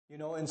You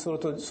know, in Surah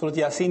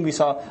Yasin we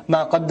saw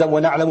مَا قَدَّمُوا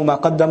وَنَعْلَمُ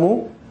مَا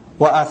قَدَّمُوا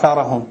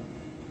وَآثَارَهُم.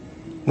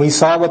 We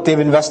saw what they've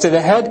invested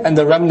ahead and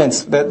the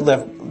remnants that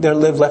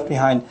live left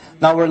behind.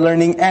 Now we're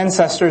learning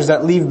ancestors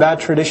that leave bad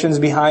traditions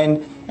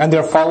behind, and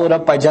they're followed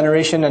up by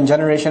generation and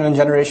generation and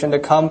generation to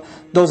come.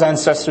 Those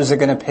ancestors are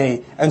going to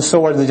pay, and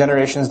so are the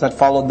generations that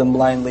followed them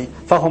blindly.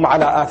 فَهُمْ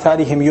عَلَىٰ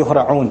آثَارِهِمْ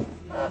يُهْرَعُونَ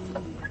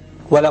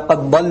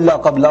وَلَقَدْ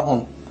ضَلَّ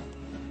قَبْلَهُمْ.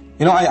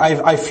 You know,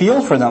 I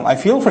feel for them. I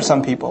feel for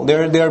some people.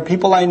 There are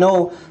people I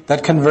know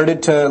that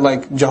converted to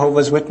like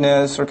Jehovah's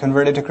Witness or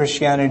converted to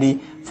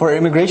Christianity for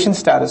immigration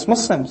status,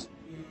 Muslims.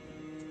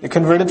 They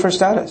converted for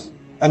status.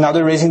 And now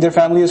they're raising their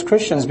family as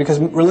Christians because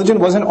religion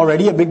wasn't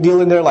already a big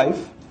deal in their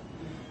life.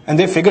 And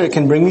they figured it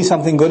can bring me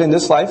something good in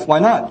this life, why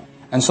not?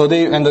 And so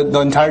the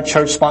entire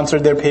church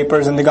sponsored their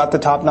papers, and they got the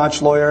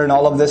top-notch lawyer and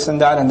all of this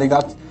and that, and they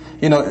got,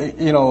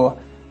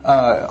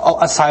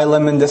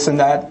 asylum and this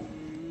and that.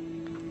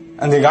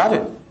 And they got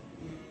it.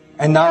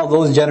 And now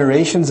those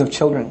generations of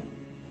children,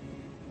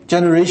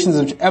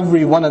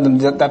 every one of them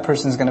that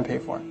person is going to pay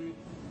for.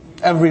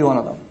 Every one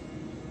of them.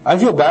 I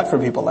feel bad for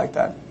people like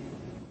that.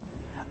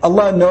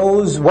 Allah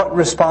knows what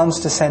response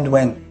to send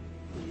when.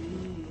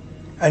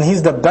 And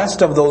He's the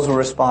best of those who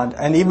respond.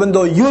 And even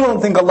though you don't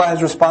think Allah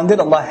has responded,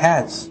 Allah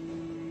has.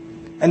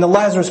 And Allah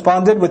has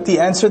responded with the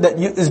answer that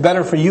is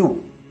better for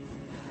you.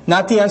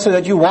 Not the answer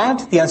that you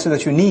want, the answer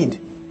that you need.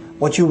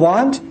 What you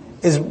want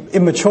is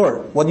immature.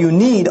 What you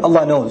need,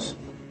 Allah knows.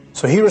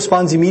 So He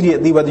responds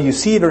immediately whether you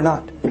see it or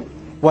not.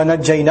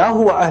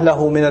 وَنَجَّيْنَاهُ وَأَهْلَهُ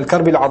مِنَ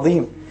الْكَرْبِ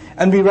الْعَظِيمِ.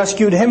 And we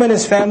rescued him and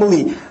his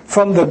family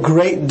from the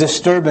great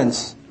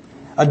disturbance.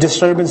 A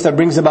disturbance that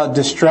brings about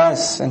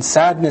distress and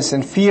sadness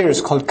and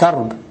fears called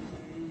karb.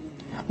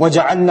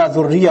 وَجَعَلْنَا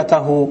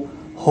ذُرِّيَّتَهُ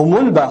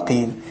هُمُ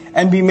الْبَاقِينَ.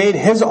 And we made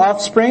his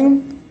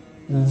offspring,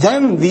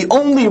 them the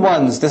only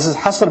ones. This is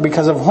hasr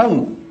because of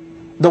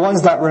whom? The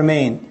ones that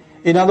remain.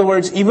 In other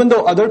words, even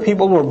though other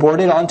people were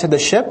boarded onto the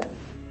ship,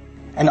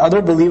 and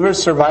other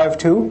believers survived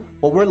too,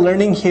 what we're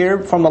learning here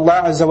from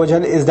Allah Azza wa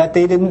Jalla is that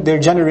their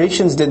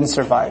generations didn't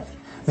survive.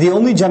 The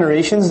only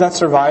generations that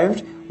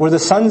survived were the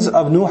sons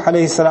of Nuh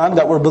alayhi salam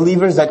that were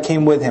believers that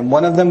came with him.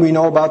 One of them we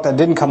know about that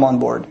didn't come on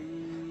board.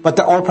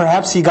 Or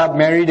perhaps he got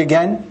married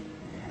again,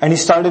 and he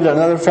started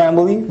another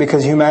family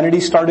because humanity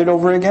started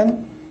over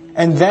again.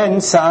 And then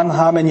Sam,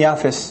 Ham and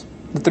Yafis,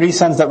 the three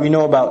sons that we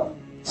know about.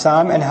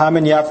 Sam and Ham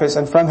and Yafis,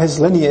 and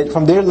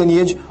from their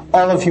lineage,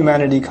 all of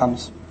humanity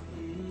comes.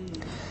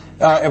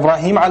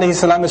 Ibrahim alayhi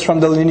salam is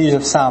from the lineage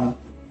of Sam.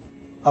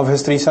 Of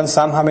his three sons,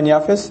 Sam, Ham and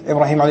Yafis,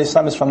 Ibrahim alayhi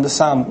salam is from the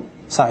Sam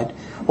side.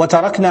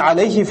 وَتَرَكْنَا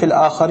عَلَيْهِ فِي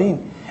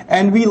الْآخَرِينَ.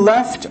 And we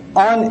left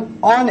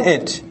on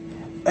it,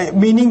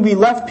 meaning we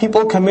left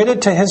people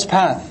committed to his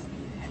path,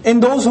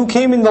 in those who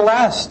came in the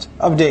last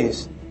of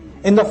days,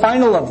 in the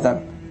final of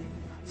them.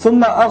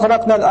 ثُمَّ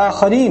أَغْرَقْنَا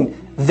الْآخَرِينَ.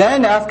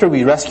 Then after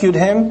we rescued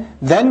him,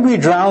 then we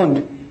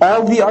drowned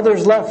all the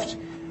others left.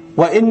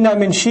 وَإِنَّ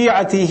مِنْ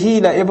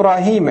شِيعَتِهِ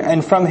لَإِبْرَاهِيمَ.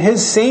 And from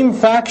his same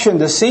faction,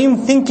 the same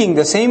thinking,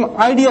 the same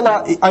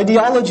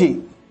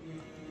ideology,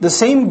 the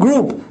same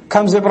group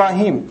comes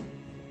Ibrahim.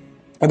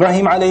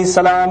 Ibrahim alayhi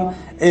salam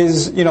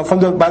is, from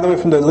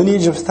the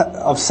lineage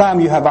of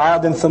Sam, you have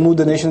Ad and Thamud,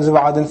 the nations of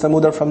Ad and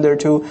Thamud are from there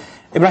too.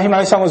 Ibrahim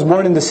alayhi salam was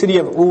born in the city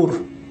of Ur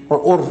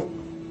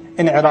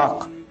in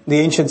Iraq, the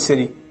ancient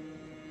city.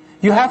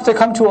 You have to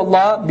come to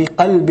Allah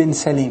biqalbin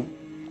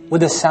salim,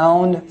 with a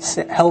sound,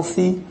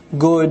 healthy,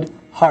 good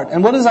heart.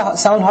 And what does a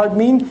sound heart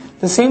mean?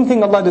 The same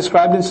thing Allah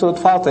described in Surah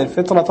Fatir,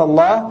 فِطْرَةَ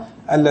اللَّهِ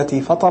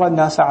الَّتِي فَطَرَ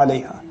النَّاسَ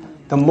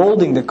عَلَيْهَا. The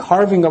molding, the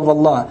carving of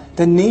Allah,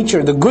 the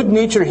nature, the good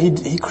nature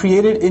He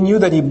created in you,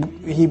 that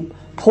He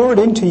poured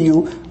into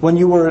you when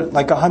you were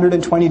like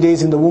 120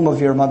 days in the womb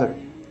of your mother.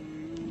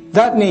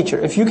 That nature,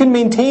 if you can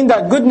maintain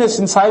that goodness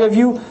inside of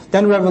you,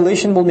 then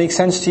revelation will make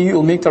sense to you, it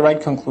will make the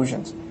right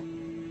conclusions.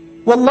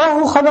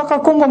 وَاللَّهُ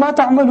خَلَقَكُمْ وَمَا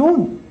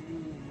تَعْمَلُونَ.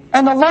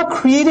 And Allah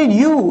created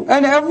you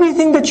and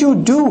everything that you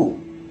do.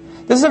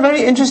 This is a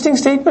very interesting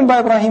statement by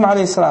Ibrahim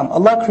alayhi salam.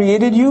 Allah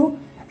created you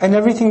and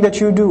everything that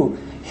you do.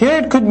 Here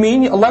it could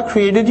mean Allah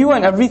created you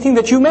and everything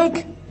that you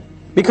make.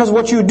 Because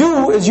what you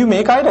do is you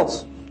make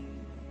idols.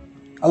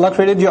 Allah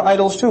created your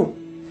idols too.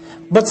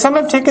 But some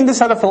have taken this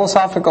at a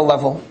philosophical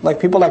level. Like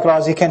people like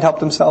Razi can't help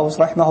themselves.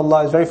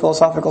 Rahimahullah is a very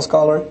philosophical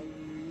scholar.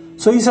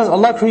 So he says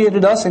Allah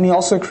created us and He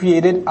also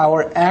created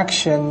our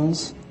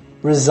actions,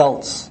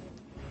 results.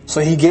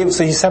 So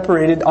He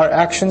separated our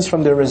actions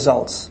from their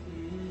results.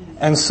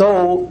 And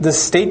so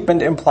this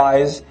statement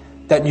implies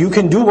that you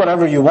can do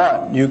whatever you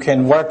want. You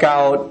can work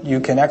out,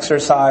 you can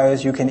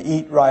exercise, you can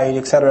eat right,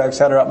 etc.,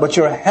 etc. But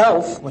your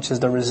health, which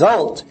is the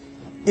result,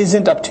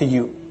 isn't up to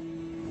you.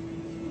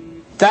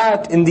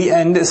 That, in the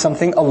end, is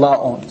something Allah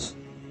owns.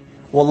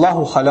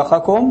 وَاللَّهُ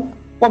خَلَقَكُمْ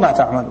وَمَا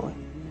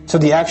تَعْمَلُونَ. So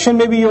the action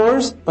may be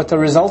yours, but the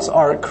results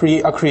are a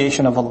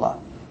creation of Allah.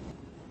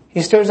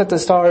 He stares at the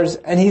stars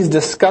and he's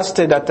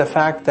disgusted at the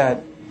fact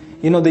that,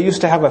 they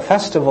used to have a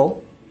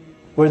festival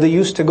where they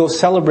used to go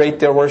celebrate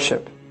their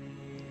worship.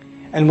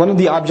 And one of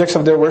the objects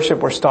of their worship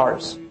were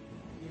stars.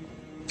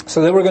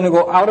 So they were going to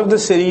go out of the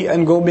city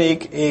and go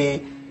make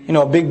a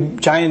a big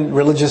giant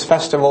religious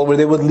festival where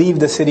they would leave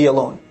the city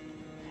alone.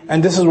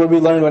 And this is where we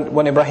learn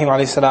when Ibrahim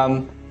a.s.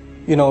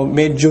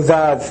 made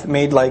judad,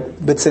 made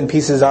like bits and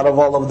pieces out of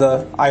all of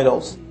the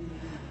idols.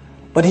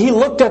 But he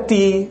looked at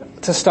the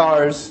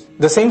stars,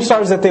 the same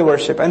stars that they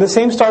worship, and the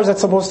same stars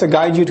that's supposed to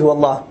guide you to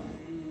Allah.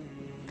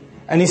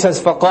 And he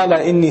says, فَقَالَ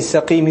إِنِّي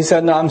سَقِيمٌ. He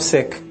said, no, I'm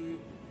sick.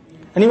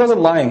 And he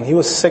wasn't lying, he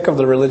was sick of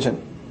the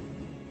religion.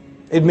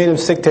 It made him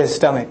sick to his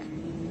stomach.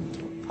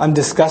 I'm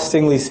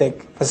disgustingly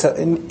sick.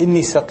 إِنِّي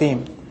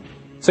سَقِيمٌ.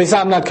 So he said,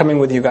 I'm not coming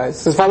with you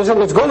guys. His father said,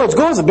 let's go,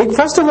 it's a big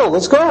festival,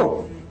 let's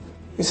go.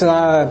 He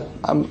said,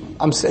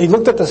 he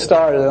looked at the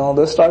stars, and all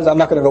those stars, I'm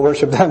not going to go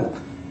worship them.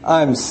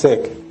 I'm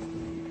sick.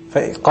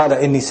 فَقَالَ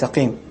إِنِّي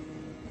سَقِيمٌ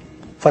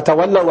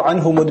فَتَوَلَّوْا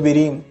عَنْهُ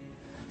مُدْبِرِينَ.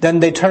 Then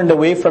they turned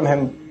away from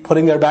him,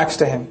 putting their backs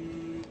to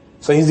him.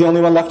 So he's the only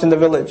one left in the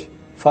village.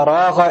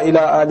 فَرَاغَ إِلَىٰ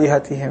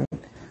آلِهَتِهِمْ.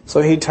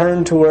 So he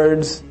turned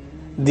towards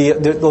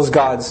those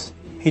gods.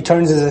 He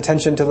turns his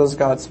attention to those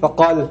gods.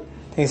 فَقَالَ.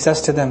 He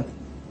says to them,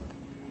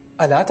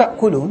 أَلَا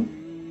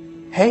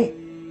تَأْكُلُونَ. Hey,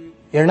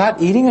 you're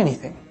not eating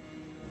anything.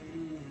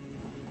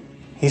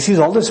 He sees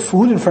all this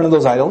food in front of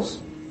those idols,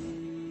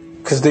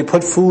 because they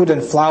put food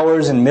and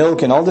flowers and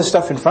milk and all this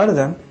stuff in front of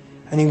them.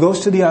 And he goes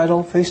to the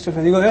idol face to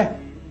face. He goes, hey,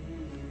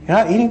 you're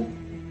not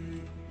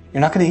eating?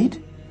 You're not going to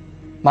eat?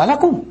 مَا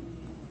لَكُمْ.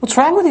 What's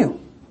wrong with you?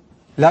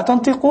 لَا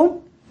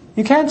تَنْطِقُونَ.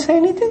 You can't say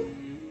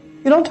anything?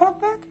 You don't talk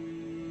back?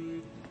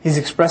 He's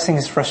expressing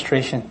his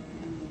frustration.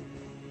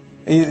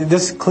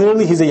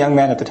 Clearly he's a young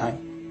man at the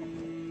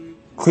time.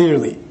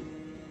 Clearly.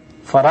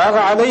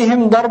 فَرَاغَ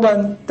عَلَيْهِمْ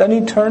ضَرْبًا. Then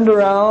he turned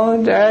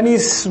around and he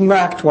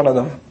smacked one of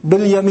them.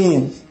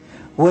 بِالْيَمِينَ.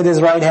 With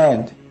his right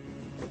hand.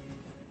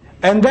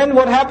 And then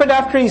what happened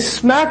after he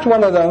smacked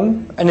one of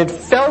them and it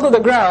fell to the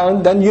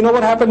ground, then you know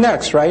what happened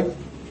next, right?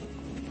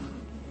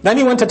 Then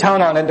he went to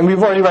town on it, and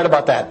we've already read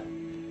about that.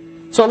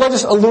 So Allah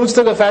just alludes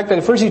to the fact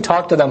that first he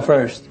talked to them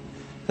first.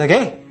 Like,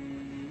 hey,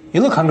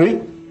 you look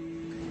hungry.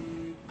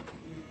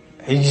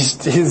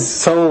 He's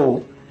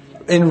so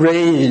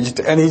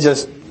enraged, and he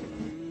just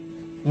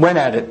went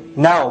at it.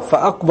 Now,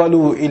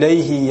 فَأَقْبَلُوا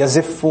إِلَيْهِ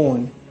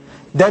يَزِفُّونَ.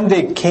 Then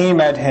they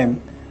came at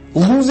him,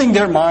 losing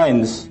their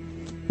minds,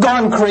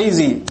 gone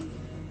crazy.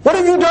 What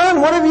have you done?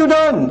 What have you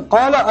done?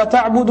 قَالَ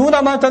أَتَعْبُدُونَ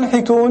مَا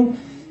تَنْحِتُونَ.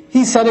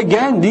 He said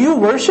again, do you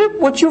worship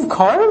what you've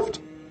carved?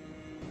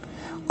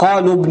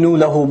 قَالُوا ابْنُوا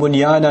لَهُ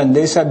بُنْيَانًا.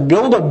 They said,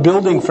 build a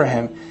building for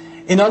him.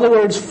 In other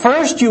words,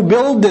 first you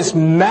build this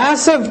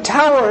massive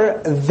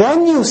tower,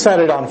 then you set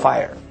it on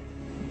fire.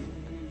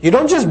 You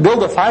don't just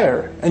build a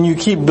fire and you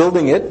keep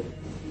building it,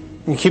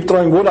 you keep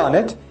throwing wood on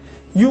it.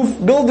 You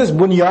build this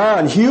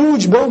bunyan,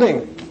 huge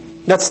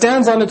building that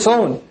stands on its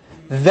own.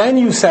 Then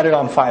you set it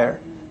on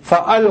fire.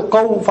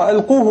 فَأَلْقُوهُ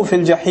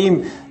فِي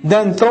الْجَحِيمِ.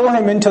 Then throw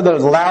him into the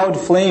loud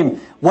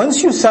flame.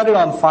 Once you set it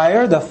on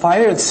fire, the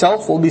fire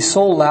itself will be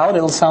so loud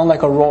it'll sound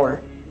like a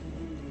roar.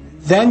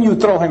 Then you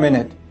throw him in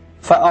it.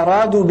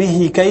 فَأَرَادُوا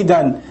بِهِ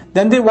كَيْدًا.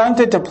 Then they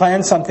wanted to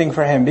plan something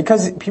for him,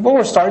 because people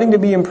were starting to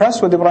be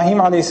impressed with Ibrahim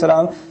a.s.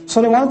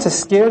 So they wanted to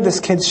scare this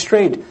kid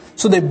straight.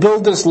 So they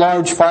build this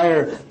large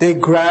fire, they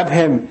grab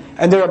him,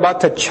 and they're about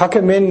to chuck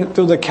him in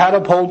through the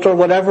catapult or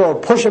whatever, or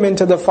push him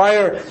into the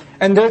fire.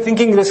 And they're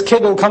thinking this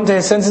kid will come to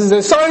his senses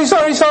and say,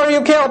 sorry,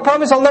 okay, I'll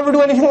promise I'll never do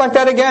anything like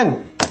that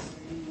again.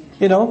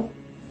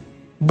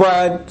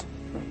 But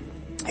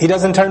he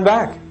doesn't turn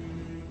back.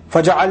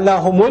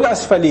 فَجَعَلْنَاهُمُ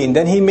الْأَسْفَلِينَ.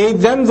 Then he made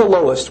them the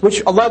lowest,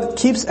 which Allah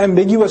keeps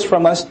ambiguous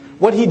from us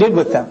what He did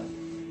with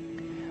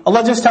them.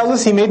 Allah just tells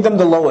us He made them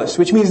the lowest,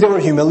 which means they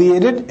were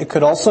humiliated. It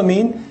could also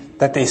mean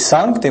that they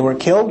sunk, they were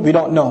killed, we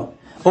don't know.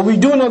 But we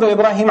do know that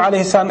Ibrahim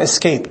a.s.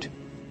 escaped.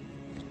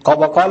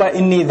 قَالَ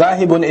إِنِّي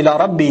ذَاهِبٌ إِلَىٰ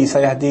رَبِّي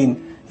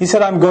سَيَهْدِينَ. He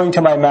said, I'm going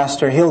to my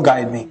master, he'll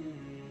guide me.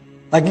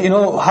 Like,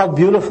 how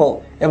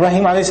beautiful.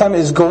 Ibrahim a.s.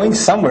 is going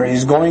somewhere.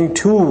 He's going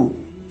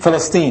to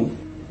Palestine.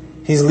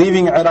 He's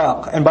leaving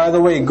Iraq. And by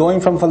the way,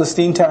 going from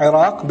Palestine to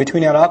Iraq,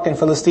 between Iraq and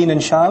Palestine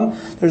and Sham,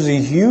 there's a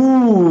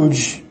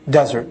huge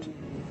desert.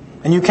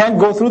 And you can't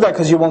go through that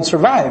because you won't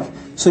survive.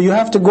 So you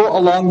have to go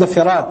along the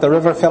Firat, the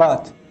river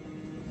Firat,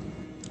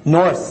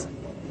 north.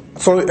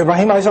 So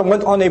Ibrahim a.s.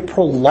 went on a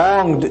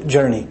prolonged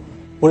journey,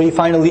 where he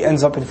finally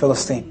ends up in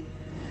Palestine.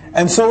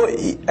 And so,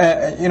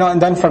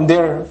 and then from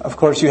there, of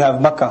course, you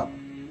have Makkah,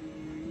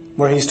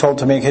 where he's told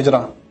to make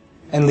hijrah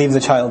and leave the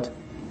child.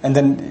 And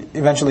then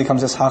eventually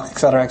comes Ishaq,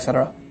 etc.,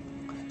 etc.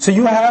 So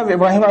you have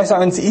Ibrahim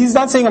a.s. He's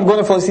not saying I'm going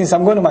to Palestine, so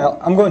I'm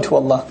going to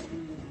Allah.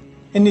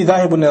 إِنِّي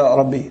ذَاهِبٌ إِلَىٰ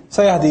رَبِّي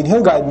سَيَهْدِينِ.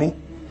 He'll guide me.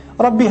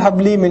 رَبِّي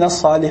هَبْ لِي مِنَ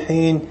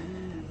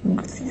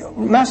الصَّالِحِينَ.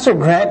 Master,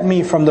 grant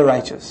me from the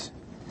righteous.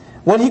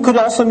 What he could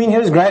also mean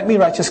here is grant me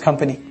righteous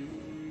company.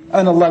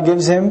 And Allah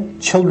gives him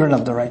children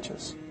of the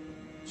righteous.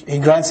 He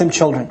grants him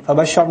children.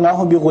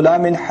 فَبَشَّرْنَاهُ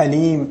بِغُلَامٍ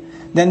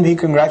حَلِيمٍ. Then we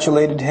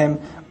congratulated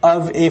him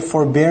of a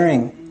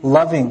forbearing,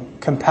 loving,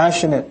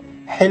 compassionate.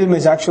 Hilm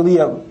is actually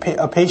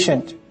a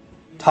patient,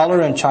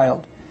 tolerant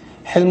child.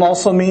 Hilm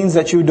also means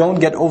that you don't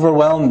get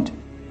overwhelmed.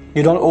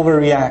 You don't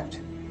overreact.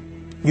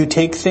 You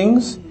take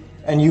things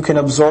and you can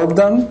absorb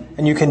them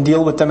and you can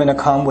deal with them in a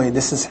calm way.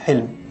 This is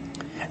hilm.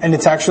 And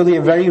it's actually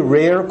a very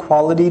rare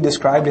quality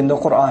described in the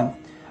Qur'an.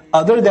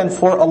 Other than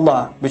for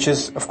Allah, which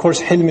is, of course,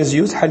 Halim is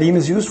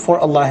used for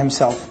Allah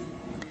Himself.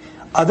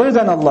 Other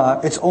than Allah,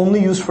 it's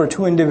only used for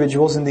two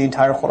individuals in the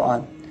entire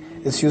Qur'an.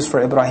 It's used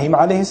for Ibrahim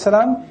alayhi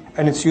salam,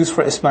 and it's used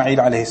for Ismail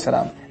alayhi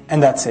salam.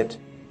 And that's it.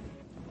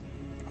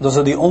 Those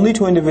are the only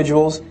two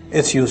individuals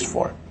it's used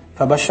for.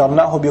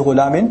 فَبَشَّرْنَاهُ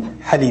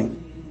بِغُلَامٍ حَلِيمٍ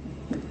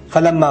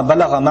فَلَمَّا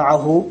بَلَغَ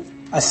مَعَهُ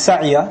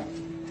السَّعْيَ.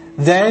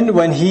 Then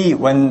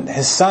when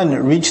his son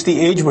reached the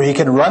age where he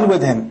could run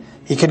with him,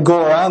 he could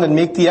go around and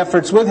make the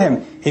efforts with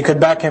him, he could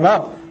back him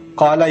up.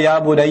 قَالَ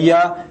يَا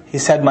بُنَيَّ. He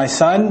said, my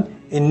son,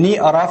 إِنِّي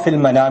أَرَى فِي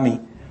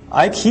الْمَنَامِ.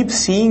 I keep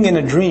seeing in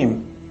a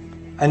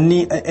dream,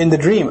 أَنِّي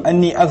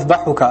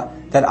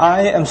أَذْبَحُكَ, that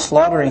I am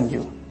slaughtering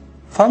you.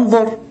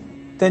 فَانظُرْ.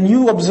 Then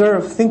you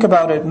observe, think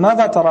about it.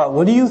 ماذا ترى?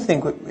 What do you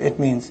think it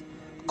means?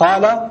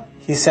 قَالَ.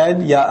 He said,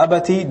 يَا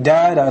أَبَتِي.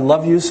 Dad, I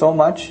love you so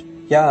much.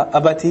 يَا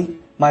أَبَتِي.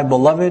 My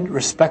beloved,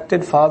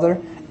 respected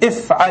father.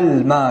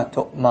 إِفْعَلْ مَا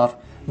تُؤْمَرْ.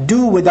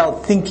 Do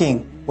without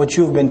thinking what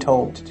you've been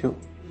told to.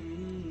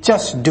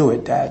 Just do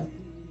it, Dad.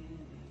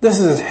 This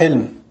is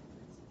hilm.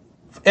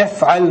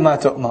 إِفْعَلْ مَا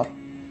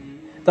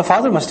تُؤْمَرْ. The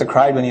father must have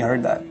cried when he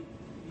heard that.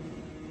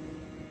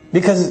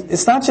 Because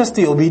it's not just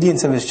the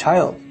obedience of his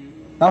child.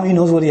 Now he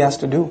knows what he has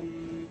to do.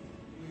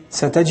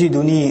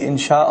 سَتَجِدُنِي إِنْ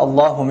شَاءَ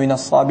اللَّهُ مِنَ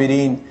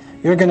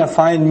الصَّابِرِينَ. You're going to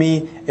find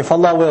me, if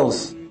Allah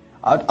wills.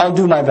 I'll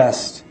do my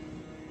best.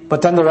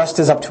 But then the rest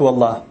is up to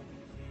Allah.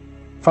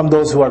 From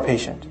those who are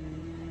patient.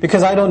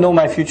 Because I don't know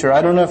my future.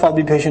 I don't know if I'll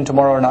be patient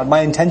tomorrow or not.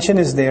 My intention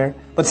is there.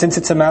 But since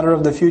it's a matter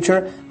of the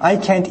future, I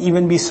can't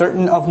even be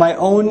certain of my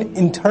own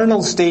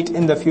internal state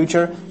in the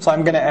future. So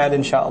I'm going to add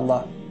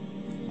inshaAllah.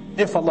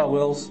 If Allah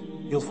wills,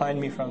 you'll find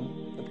me from